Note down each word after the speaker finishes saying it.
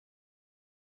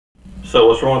So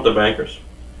what's wrong with the bankers?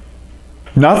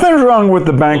 Nothing's wrong with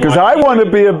the bankers. I want to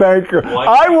be a banker.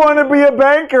 I want to be a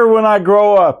banker when I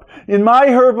grow up. In my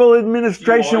herbal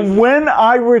administration, when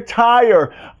I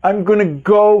retire, I'm going to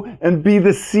go and be the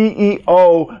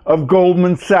CEO of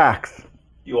Goldman Sachs.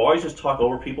 You always just talk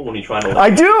over people when you're trying to... I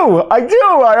do.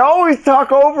 I always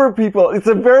talk over people. It's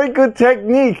a very good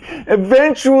technique.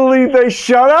 Eventually, they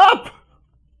shut up.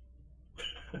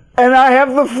 And I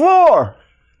have the floor.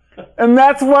 And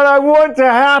that's what I want to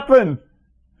happen.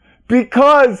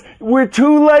 Because we're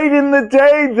too late in the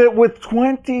day that with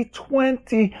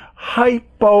 2020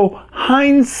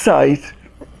 hypo-hindsight,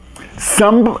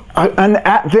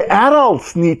 the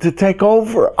adults need to take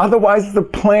over. Otherwise, the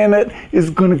planet is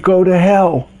going to go to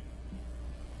hell.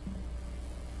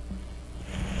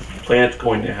 The planet's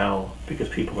going to hell because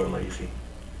people are lazy.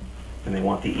 And they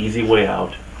want the easy way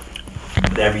out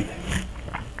with everything.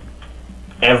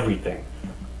 Everything.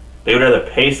 They would rather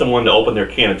pay someone to open their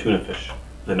can of tuna fish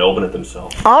than to open it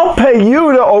themselves. I'll pay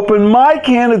you to open my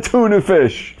can of tuna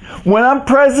fish when I'm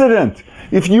president.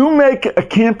 If you make a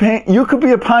campaign, you could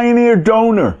be a pioneer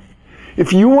donor.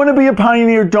 If you want to be a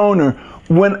pioneer donor,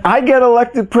 when I get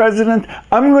elected president,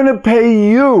 I'm going to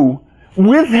pay you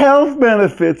with health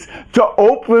benefits to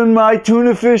open my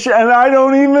tuna fish, and I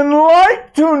don't even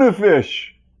like tuna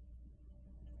fish.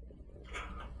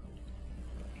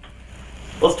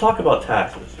 Let's talk about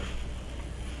taxes.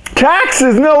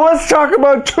 Taxes? No, let's talk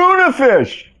about tuna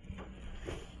fish.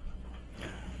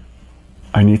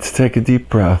 I need to take a deep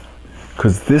breath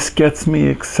because this gets me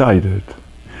excited.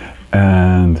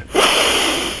 And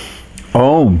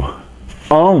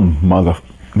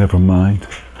never mind.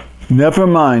 Never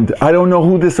mind. I don't know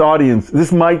who this audience,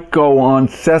 this might go on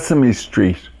Sesame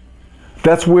Street.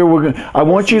 That's where we're going. I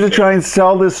want you to try and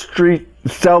sell this to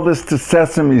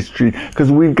Sesame Street because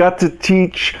we've got to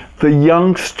teach the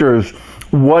youngsters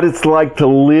what it's like to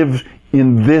live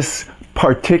in this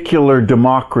particular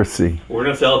democracy. We're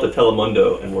going to sell it to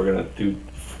Telemundo, and we're going to do...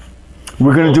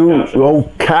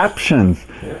 Captions.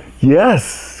 Yeah.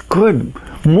 Yes, good.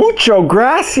 Mucho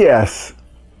gracias.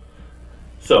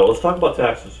 So, let's talk about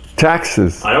taxes.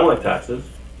 Taxes. I don't like taxes.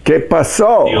 ¿Qué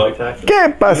pasó? Do you like taxes?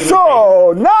 ¿Qué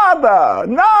pasó? Nada.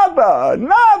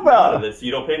 Nada of this.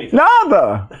 You don't pay any taxes.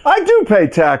 Nada. I do pay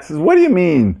taxes. What do you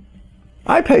mean?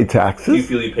 I pay taxes. Do you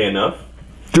feel you pay enough?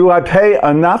 Do I pay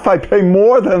enough? I pay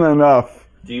more than enough.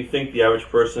 Do you think the average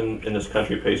person in this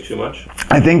country pays too much?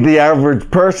 I think the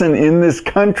average person in this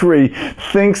country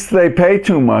thinks they pay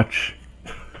too much.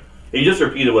 You just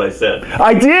repeated what I said.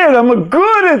 I did. I'm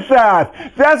good at that.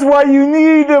 That's why you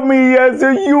need me as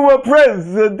your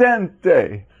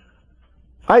presidente.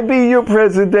 I be your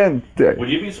presidente. Would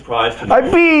you be surprised to know? I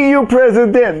be your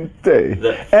presidente.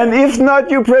 And if not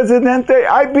your presidente,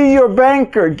 I be your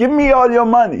banker. Give me all your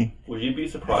money. Would you be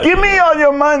surprised? Give me all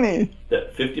your money.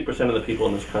 That 50% of the people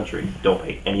in this country don't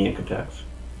pay any income tax.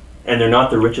 And they're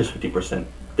not the richest 50%.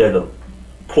 They're the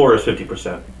poorest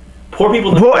 50%. Poor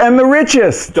people in this and the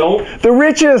richest. The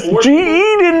richest. GE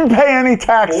didn't pay any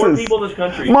taxes. Poor people in this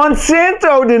country.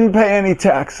 Monsanto didn't pay any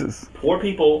taxes. Poor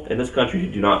people in this country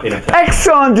do not pay any taxes.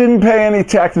 Exxon didn't pay any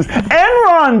taxes.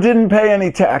 Enron didn't pay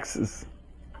any taxes.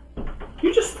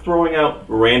 You're just throwing out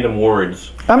random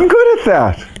words. I'm good at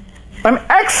that. I'm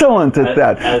excellent at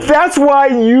that. That's why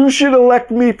you should elect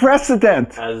me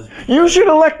president. You should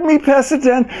elect me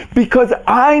president because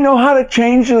I know how to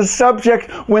change the subject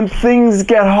when things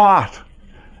get hot.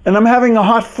 And I'm having a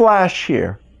hot flash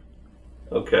here.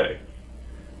 Okay.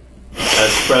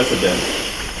 As president,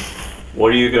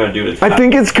 what are you going to do to... I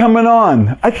think it's coming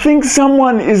on. I think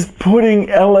someone is putting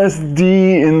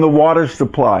LSD in the water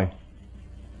supply.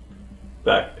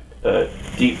 Back.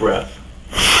 Deep breath.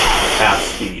 Half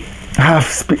speed.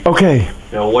 Half speed. Okay.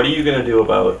 Now, what are you going to do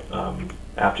about,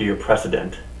 after you're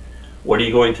president, what are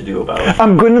you going to do about it?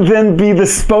 I'm going to then be the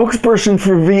spokesperson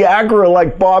for Viagra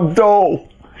like Bob Dole.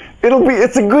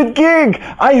 It's a good gig.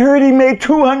 I heard he made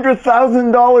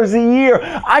 $200,000 a year.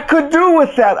 I could do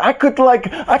with that. I could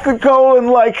go and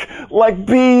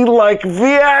be like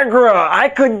Viagra. I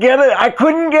could get it. I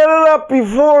couldn't get it up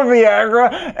before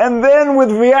Viagra. And then with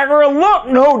Viagra,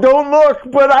 don't look,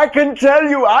 but I can tell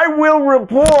you, I will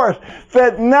report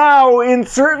that now in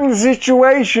certain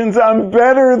situations, I'm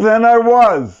better than I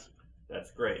was. That's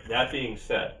great.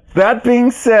 That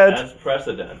being said, as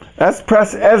president, as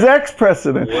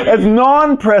ex-president, as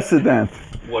non-president,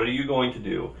 what are you going to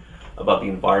do about the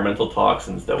environmental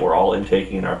toxins that we're all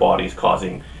intaking in our bodies,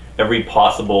 causing every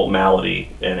possible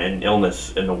malady and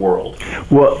illness in the world?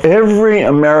 Well, every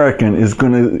American is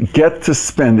going to get to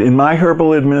spend, in my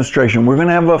herbal administration, we're going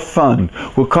to have a fund.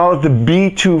 We'll call it the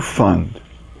B2 Fund.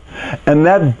 And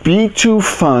that B2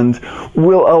 fund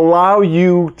will allow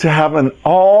you to have an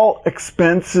all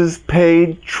expenses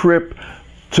paid trip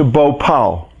to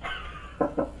Bhopal,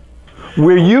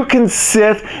 where you can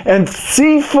sit and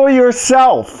see for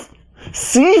yourself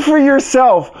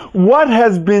what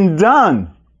has been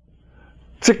done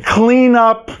to clean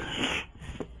up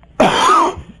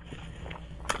an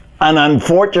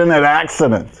unfortunate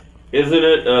accident. Isn't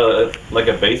it like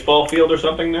a baseball field or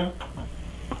something now?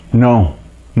 No,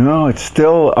 it's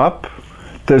still up.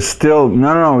 There's still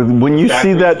no. When you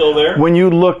see that, still there? when you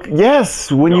look, yes,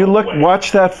 when you look,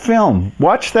 watch that film.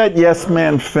 Watch that Yes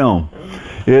Man film.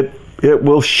 It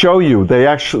will show you.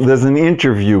 There's an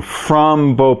interview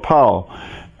from Bhopal,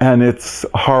 and it's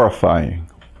horrifying.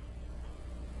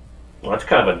 Well, that's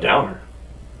kind of a downer.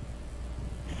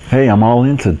 Hey, I'm all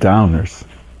into downers.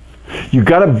 You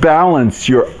got to balance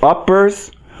your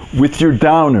uppers with your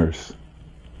downers,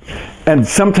 and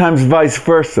sometimes vice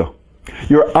versa.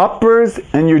 Your uppers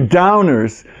and your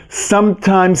downers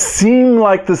sometimes seem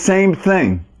like the same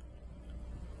thing.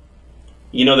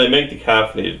 You know, they make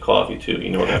decaffeinated coffee too. You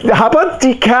know that. How about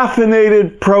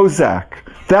decaffeinated Prozac?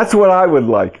 That's what I would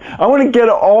like. I want to get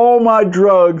all my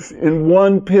drugs in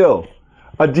one pill.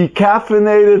 A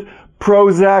decaffeinated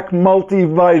Prozac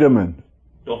multivitamin.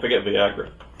 Don't forget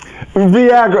Viagra.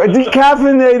 Viagra, a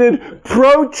decaffeinated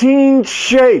protein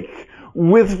shake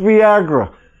with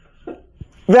Viagra.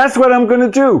 That's what I'm going to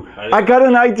do. I got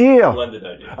an idea. Blended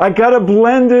idea. I got a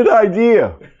blended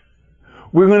idea.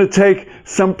 We're going to take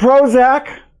some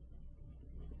Prozac,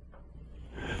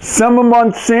 some of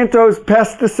Monsanto's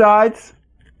pesticides,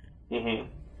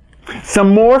 some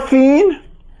morphine,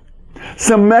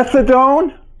 some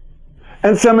methadone,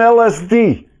 and some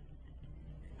LSD.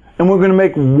 And we're going to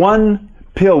make one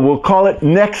pill. We'll call it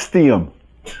Nexium.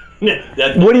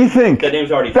 What do you think? That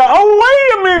name's already... Oh,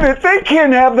 wait a minute. They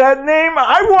can't have that name.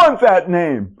 I want that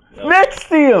name. No.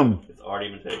 Nexium. It's already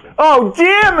been taken. Oh,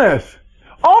 damn it.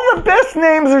 All the best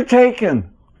names are taken.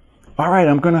 All right,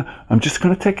 I'm just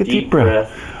gonna take a deep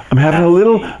breath. I'm having a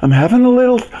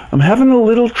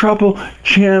little trouble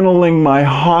channeling my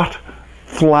hot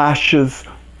flashes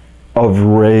of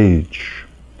rage.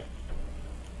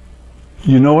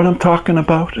 You know what I'm talking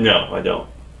about? No, I don't.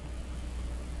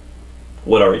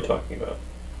 What are you talking about?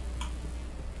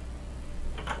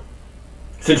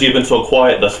 Since you've been so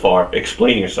quiet thus far,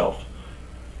 explain yourself.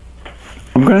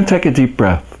 I'm going to take a deep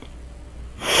breath.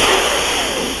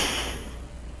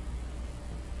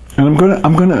 And I'm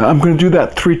going to do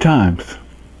that 3 times.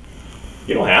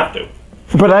 You don't have to.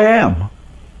 But I am.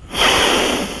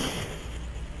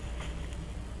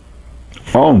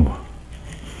 Om.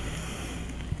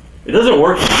 It doesn't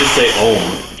work if you just say Om.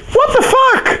 What the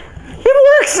fuck?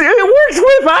 It works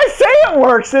if I say it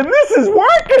works, and this is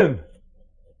working.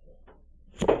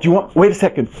 Do you want, wait a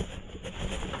second.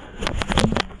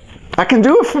 I can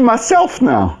do it for myself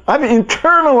now. I've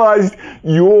internalized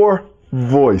your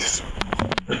voice.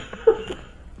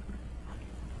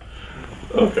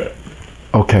 Okay.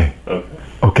 Okay. Okay.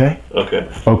 Okay? Okay.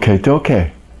 Okay,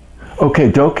 dokate. Okay,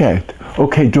 dokate.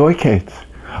 Okay, dokate.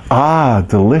 Ah,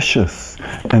 delicious.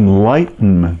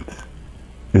 Enlightenment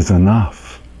is enough.